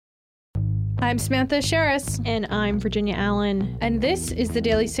I'm Samantha Sherris. And I'm Virginia Allen. And this is the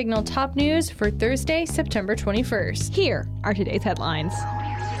Daily Signal top news for Thursday, September 21st. Here are today's headlines.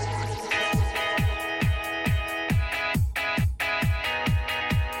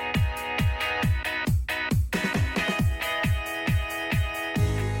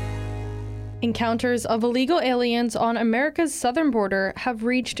 Encounters of illegal aliens on America's southern border have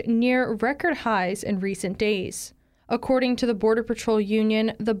reached near record highs in recent days. According to the Border Patrol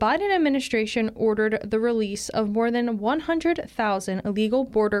Union, the Biden administration ordered the release of more than 100,000 illegal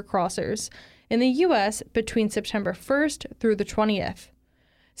border crossers in the U.S. between September 1st through the 20th.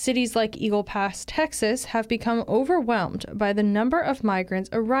 Cities like Eagle Pass, Texas, have become overwhelmed by the number of migrants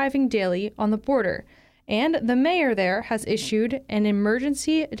arriving daily on the border, and the mayor there has issued an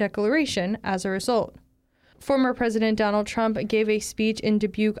emergency declaration as a result. Former President Donald Trump gave a speech in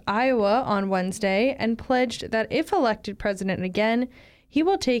Dubuque, Iowa on Wednesday and pledged that if elected president again, he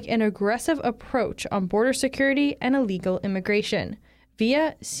will take an aggressive approach on border security and illegal immigration.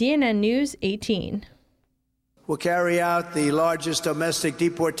 Via CNN News 18. We'll carry out the largest domestic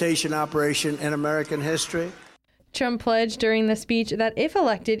deportation operation in American history. Trump pledged during the speech that if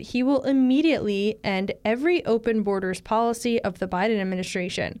elected, he will immediately end every open borders policy of the Biden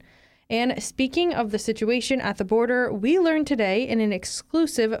administration. And speaking of the situation at the border, we learned today in an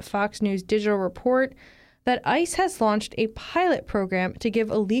exclusive Fox News digital report that ICE has launched a pilot program to give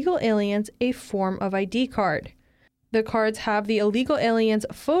illegal aliens a form of ID card. The cards have the illegal alien's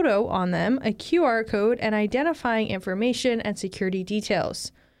photo on them, a QR code, and identifying information and security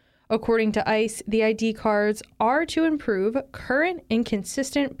details. According to ICE, the ID cards are to improve current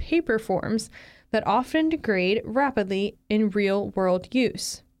inconsistent paper forms that often degrade rapidly in real-world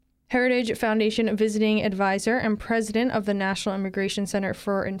use. Heritage Foundation visiting advisor and president of the National Immigration Center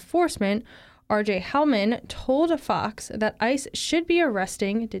for Enforcement, R.J. Hellman, told Fox that ICE should be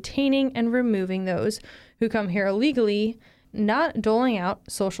arresting, detaining, and removing those who come here illegally, not doling out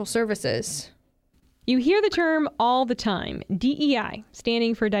social services. You hear the term all the time, DEI,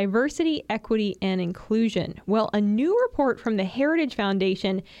 standing for Diversity, Equity, and Inclusion. Well, a new report from the Heritage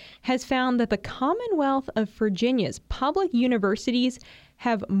Foundation has found that the Commonwealth of Virginia's public universities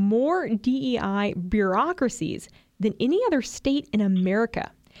have more DEI bureaucracies than any other state in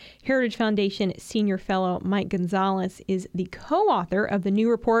America. Heritage Foundation Senior Fellow Mike Gonzalez is the co-author of the new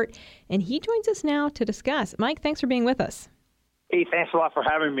report, and he joins us now to discuss. Mike, thanks for being with us. Hey, thanks a lot for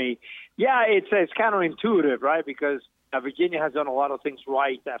having me. Yeah, it's counterintuitive, right? Because Virginia has done a lot of things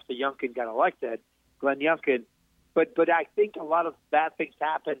right after Youngkin got elected, Glenn Youngkin. But I think a lot of bad things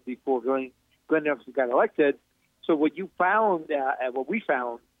happened before Glenn Youngkin got elected. So what you found, what we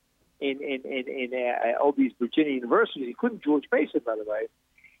found in all these Virginia universities, including George Mason, by the way,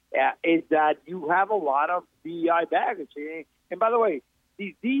 is that you have a lot of DEI baggage. And by the way,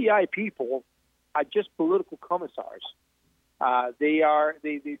 these DEI people are just political commissars. They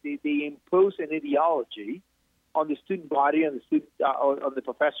impose an ideology on the student body, on the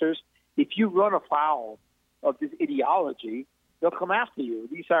professors. If you run afoul of this ideology, they'll come after you.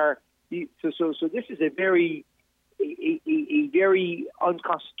 So this is a very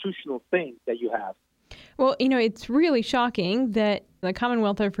unconstitutional thing that you have. Well, it's really shocking that the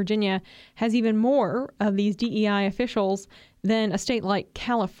Commonwealth of Virginia has even more of these DEI officials than a state like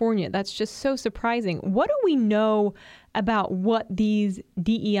California. That's just so surprising. What do we know about what these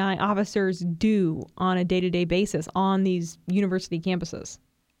DEI officers do on a day-to-day basis on these university campuses?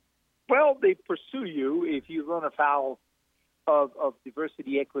 Well, they pursue you if you run afoul of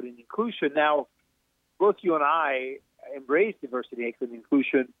diversity, equity, and inclusion. Now, both you and I embrace diversity, equity, and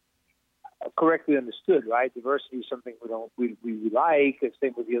inclusion, correctly understood, right? Diversity is something we like.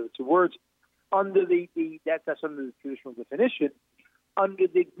 Same with the other two words. Under that's under the traditional definition. Under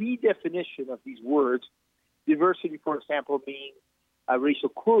the redefinition of these words, diversity, for example, means racial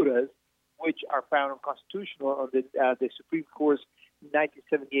quotas, which are found unconstitutional under the Supreme Court's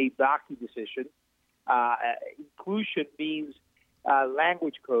 1978 Bakke decision. Inclusion means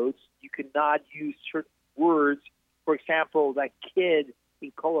language codes. You cannot use certain words. For example, that kid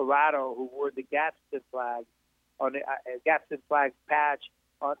in Colorado who wore the Gadsden flag on a Gadsden flag patch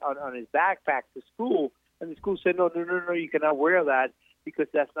on his backpack to school, and the school said, no, you cannot wear that because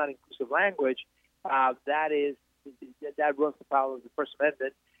that's not inclusive language. That runs afoul of the First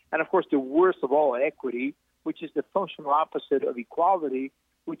Amendment. And, of course, the worst of all, equity, which is the functional opposite of equality,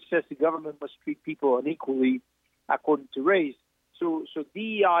 which says the government must treat people unequally according to race. So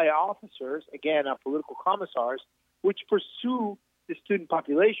DEI officers, again, are political commissars, which pursue the student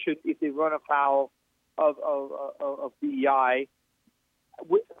population if they run afoul of DEI,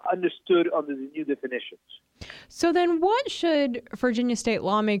 understood under the new definitions. So then what should Virginia state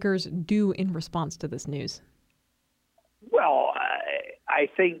lawmakers do in response to this news? Well, I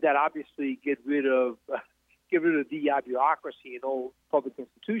think that obviously get rid of the bureaucracy in all public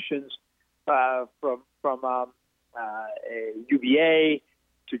institutions, from UVA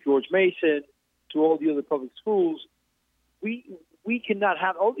to George Mason to all the other public schools. We cannot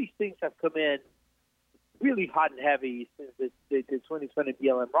have all these things have come in really hot and heavy since the 2020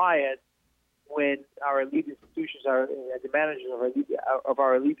 BLM riot, when our elite institutions, the managers of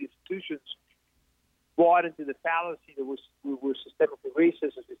our elite institutions, bought into the fallacy that we were systemically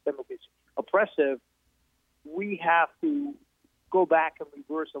racist and systemically oppressive. We have to go back and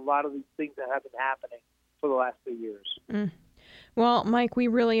reverse a lot of these things that have been happening for the last 3 years. Well, Mike, we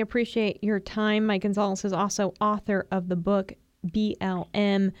really appreciate your time. Mike Gonzalez is also author of the book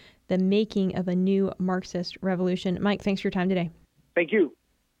BLM, The Making of a New Marxist Revolution. Mike, thanks for your time today. Thank you.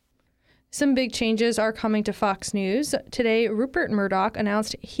 Some big changes are coming to Fox News. Today, Rupert Murdoch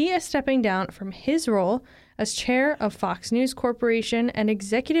announced he is stepping down from his role as chair of Fox News Corporation and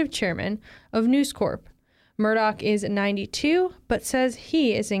executive chairman of News Corp. Murdoch is 92, but says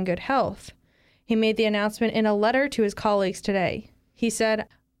he is in good health. He made the announcement in a letter to his colleagues today. He said,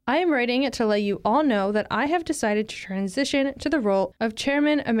 "I am writing it to let you all know that I have decided to transition to the role of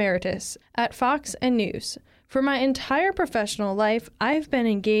chairman emeritus at Fox and News. For my entire professional life, I've been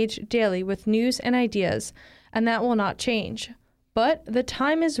engaged daily with news and ideas, and that will not change. But the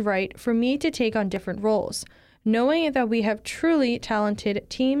time is right for me to take on different roles, knowing that we have truly talented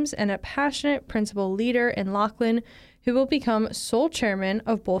teams and a passionate principal leader in Lachlan, who will become sole chairman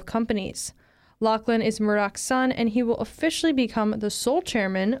of both companies. Lachlan is Murdoch's son, and he will officially become the sole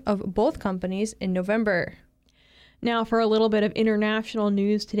chairman of both companies in November." Now, for a little bit of international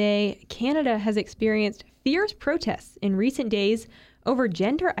news today, Canada has experienced fierce protests in recent days over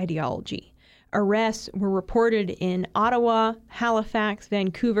gender ideology. Arrests were reported in Ottawa, Halifax,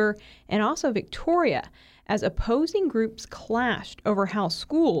 Vancouver, and also Victoria, as opposing groups clashed over how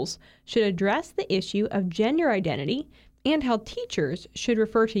schools should address the issue of gender identity and how teachers should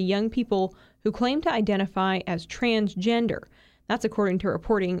refer to young people who claim to identify as transgender. That's according to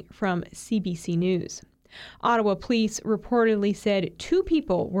reporting from CBC News. Ottawa police reportedly said 2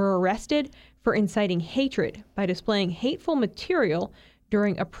 people were arrested for inciting hatred by displaying hateful material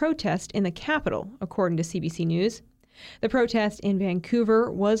during a protest in the capital, according to CBC News. The protest in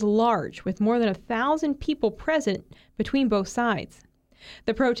Vancouver was large, with more than 1,000 people present between both sides.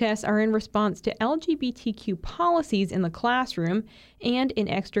 The protests are in response to LGBTQ policies in the classroom and in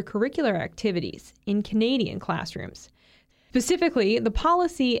extracurricular activities in Canadian classrooms. Specifically, the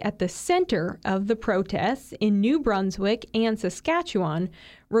policy at the center of the protests in New Brunswick and Saskatchewan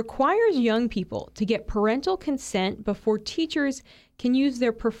requires young people to get parental consent before teachers can use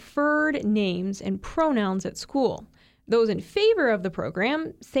their preferred names and pronouns at school. Those in favor of the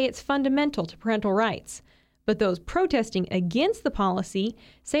program say it's fundamental to parental rights, but those protesting against the policy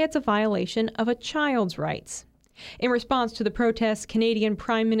say it's a violation of a child's rights. In response to the protests, Canadian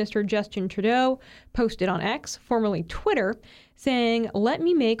Prime Minister Justin Trudeau posted on X, formerly Twitter, saying, "Let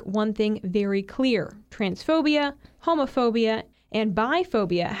me make one thing very clear. Transphobia, homophobia, and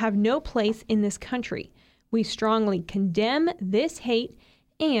biphobia have no place in this country. We strongly condemn this hate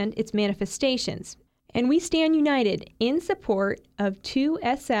and its manifestations, and we stand united in support of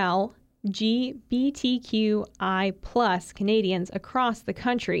 2SL LGBTQI+ Canadians across the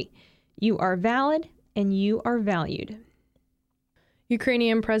country. You are valid and you are valued."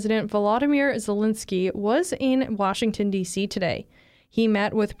 Ukrainian President Volodymyr Zelenskyy was in Washington, D.C. today. He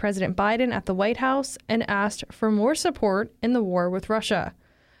met with President Biden at the White House and asked for more support in the war with Russia.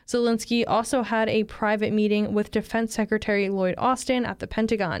 Zelenskyy also had a private meeting with Defense Secretary Lloyd Austin at the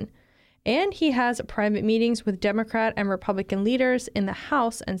Pentagon. And he has private meetings with Democrat and Republican leaders in the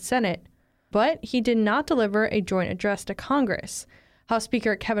House and Senate. But he did not deliver a joint address to Congress. House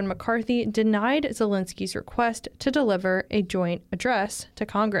Speaker Kevin McCarthy denied Zelenskyy's request to deliver a joint address to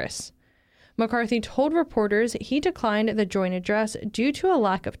Congress. McCarthy told reporters he declined the joint address due to a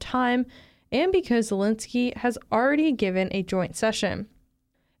lack of time and because Zelenskyy has already given a joint session.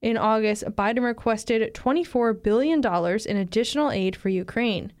 In August, Biden requested $24 billion in additional aid for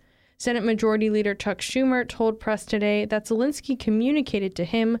Ukraine. Senate Majority Leader Chuck Schumer told press today that Zelenskyy communicated to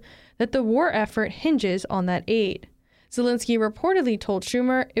him that the war effort hinges on that aid. Zelenskyy reportedly told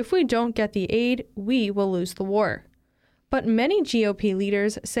Schumer, "If we don't get the aid, we will lose the war." But many GOP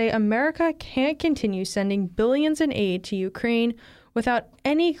leaders say America can't continue sending billions in aid to Ukraine without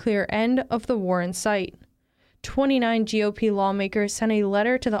any clear end of the war in sight. 29 GOP lawmakers sent a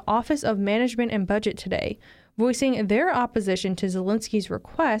letter to the Office of Management and Budget today, voicing their opposition to Zelensky's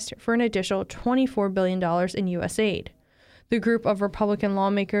request for an additional $24 billion in U.S. aid. The group of Republican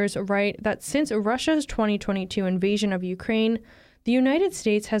lawmakers write that since Russia's 2022 invasion of Ukraine, the United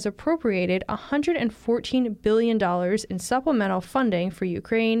States has appropriated $114 billion in supplemental funding for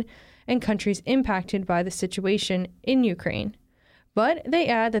Ukraine and countries impacted by the situation in Ukraine. But they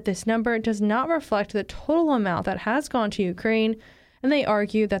add that this number does not reflect the total amount that has gone to Ukraine, and they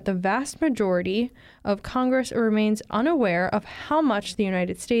argue that the vast majority of Congress remains unaware of how much the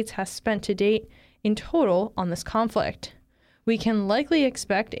United States has spent to date in total on this conflict. We can likely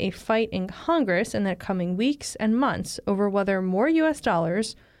expect a fight in Congress in the coming weeks and months over whether more U.S.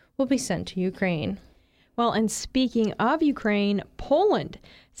 dollars will be sent to Ukraine. Well, and speaking of Ukraine, Poland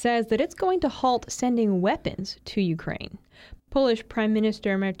says that it's going to halt sending weapons to Ukraine. Polish Prime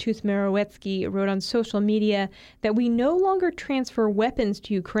Minister Mateusz Morawiecki wrote on social media that we no longer transfer weapons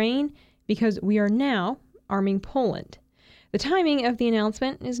to Ukraine because we are now arming Poland. The timing of the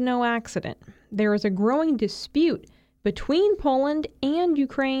announcement is no accident. There is a growing dispute between Poland and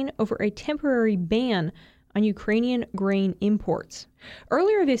Ukraine over a temporary ban on Ukrainian grain imports.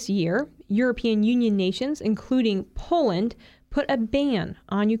 Earlier this year, European Union nations, including Poland, put a ban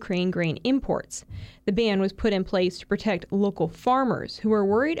on Ukraine grain imports. The ban was put in place to protect local farmers who are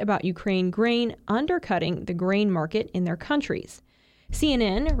worried about Ukraine grain undercutting the grain market in their countries.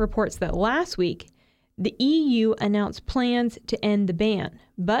 CNN reports that last week, the EU announced plans to end the ban,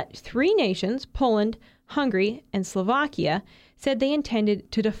 but three nations, Poland, Hungary, and Slovakia, said they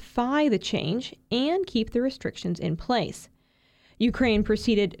intended to defy the change and keep the restrictions in place. Ukraine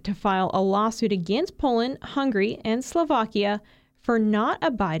proceeded to file a lawsuit against Poland, Hungary, and Slovakia for not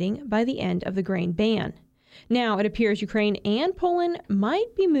abiding by the end of the grain ban. Now it appears Ukraine and Poland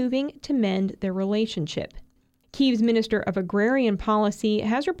might be moving to mend their relationship. Kyiv's Minister of Agrarian Policy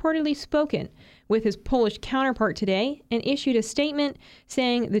has reportedly spoken with his Polish counterpart today and issued a statement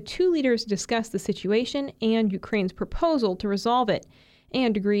saying the two leaders discussed the situation and Ukraine's proposal to resolve it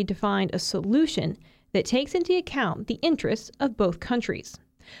and agreed to find a solution that takes into account the interests of both countries.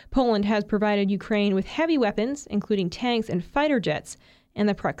 Poland has provided Ukraine with heavy weapons, including tanks and fighter jets, and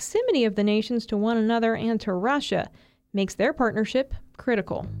the proximity of the nations to one another and to Russia makes their partnership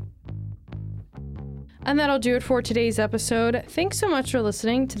critical. And that'll do it for today's episode. Thanks so much for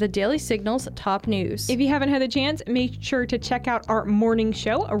listening to the Daily Signal's Top News. If you haven't had the chance, make sure to check out our morning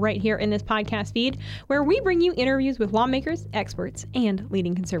show right here in this podcast feed, where we bring you interviews with lawmakers, experts, and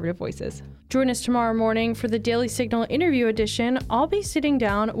leading conservative voices. Join us tomorrow morning for the Daily Signal interview edition. I'll be sitting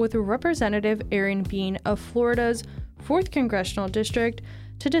down with Representative Aaron Bean of Florida's 4th Congressional District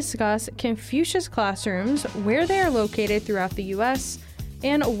to discuss Confucius classrooms, where they are located throughout the U.S.,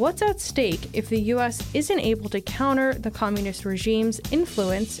 and what's at stake if the U.S. isn't able to counter the communist regime's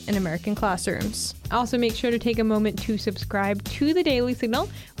influence in American classrooms. Also, make sure to take a moment to subscribe to the Daily Signal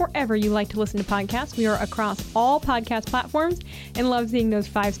wherever you like to listen to podcasts. We are across all podcast platforms and love seeing those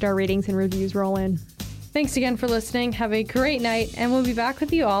 5-star ratings and reviews roll in. Thanks again for listening. Have a great night, and we'll be back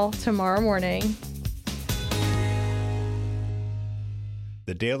with you all tomorrow morning.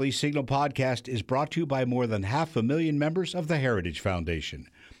 The Daily Signal podcast is brought to you by more than 500,000 members of the Heritage Foundation.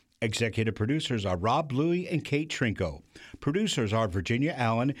 Executive producers are Rob Bluey and Kate Trinko. Producers are Virginia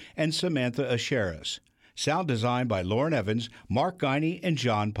Allen and Samantha Asheris. Sound design by Lauren Evans, Mark Guiney, and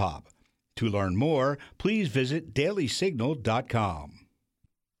John Popp. To learn more, please visit dailysignal.com.